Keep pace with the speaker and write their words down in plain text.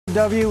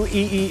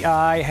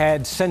WEEI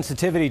had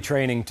sensitivity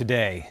training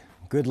today.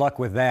 Good luck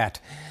with that.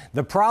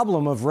 The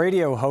problem of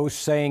radio hosts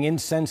saying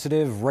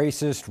insensitive,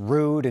 racist,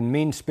 rude, and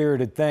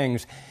mean-spirited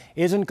things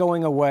isn't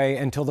going away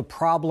until the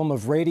problem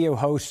of radio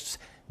hosts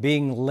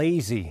being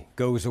lazy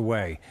goes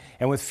away.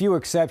 And with few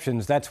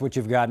exceptions, that's what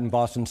you've got in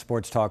Boston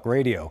Sports Talk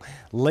Radio.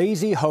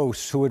 Lazy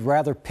hosts who would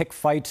rather pick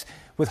fights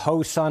with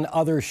hosts on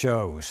other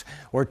shows,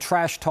 or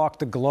trash talk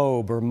the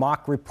Globe, or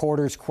mock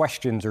reporters'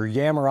 questions, or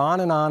yammer on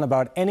and on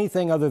about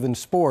anything other than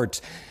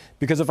sports.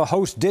 Because if a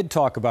host did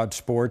talk about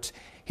sports,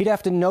 he'd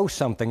have to know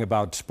something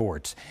about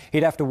sports.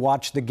 He'd have to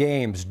watch the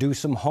games, do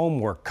some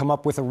homework, come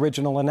up with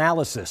original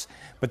analysis.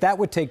 But that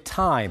would take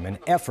time and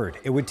effort.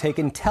 It would take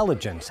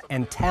intelligence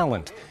and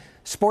talent.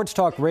 Sports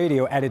Talk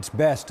Radio at its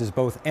best is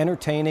both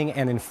entertaining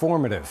and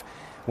informative.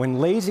 When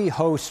lazy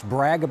hosts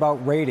brag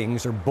about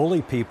ratings or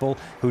bully people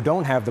who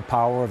don't have the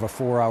power of a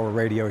 4-hour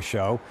radio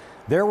show,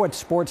 they're what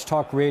Sports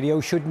Talk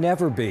Radio should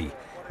never be.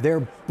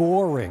 They're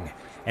boring.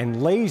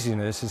 And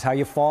laziness is how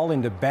you fall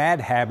into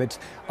bad habits,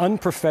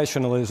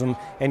 unprofessionalism,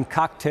 and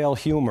cocktail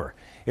humor.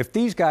 If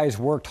these guys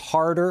worked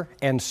harder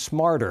and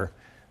smarter,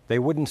 they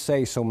wouldn't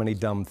say so many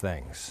dumb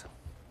things.